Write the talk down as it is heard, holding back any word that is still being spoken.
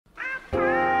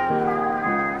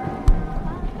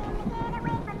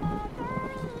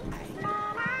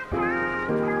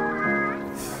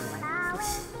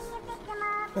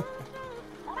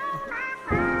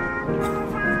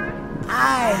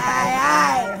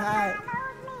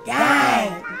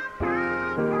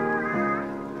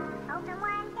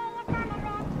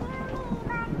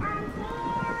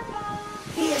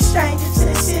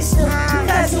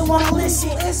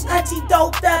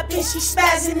and she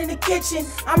spazzing in the kitchen.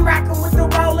 I'm rocking with the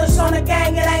rollers on the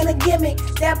gang, it ain't a gimmick.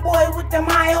 That boy with them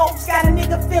high hopes got a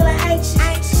nigga feeling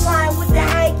anxious. Flying with the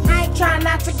hanky, trying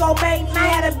not to go mangy.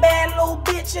 Had a bad little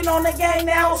bitch and on the gang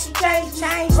now she changed.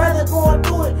 Brother going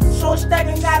through it, so stuck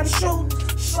and got him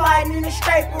shooting. Sliding in the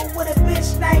scraper with a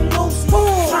bitch named Lucy.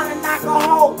 Trying to knock a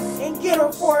hoe and get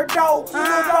her for a dough.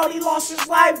 He lost his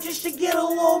life just to get a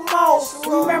little more.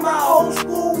 Remember old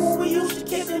school when we used to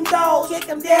kick them doors, kick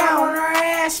them down on her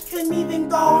ass, couldn't even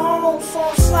go home. So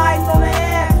I'm sliding on the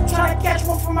ass, trying to catch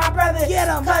one for my brother. Get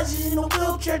him, cause he's in a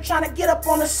wheelchair, trying to get up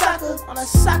on a sucker.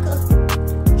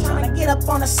 Trying to get up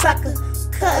on a sucker.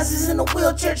 Cuz he's in a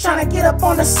wheelchair, trying to get up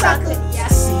on a sucker. Yeah, I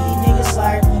see niggas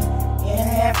lurking,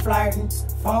 internet flirting.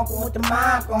 Funkin' with the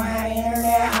mob, gon' have the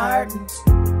internet hurting.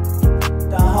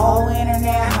 The whole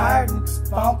internet hurting.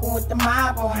 Funkin' with the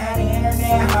mob, gon' have the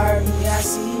internet hurting. Yeah, I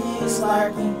see niggas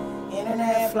lurking,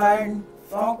 internet flirting.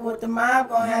 Funkin' with the mob,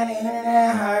 gon' have the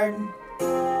internet hurting.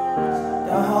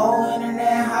 The whole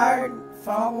internet hurting.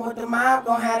 Funkin' with the mob,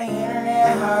 gon' have the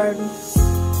internet hurting.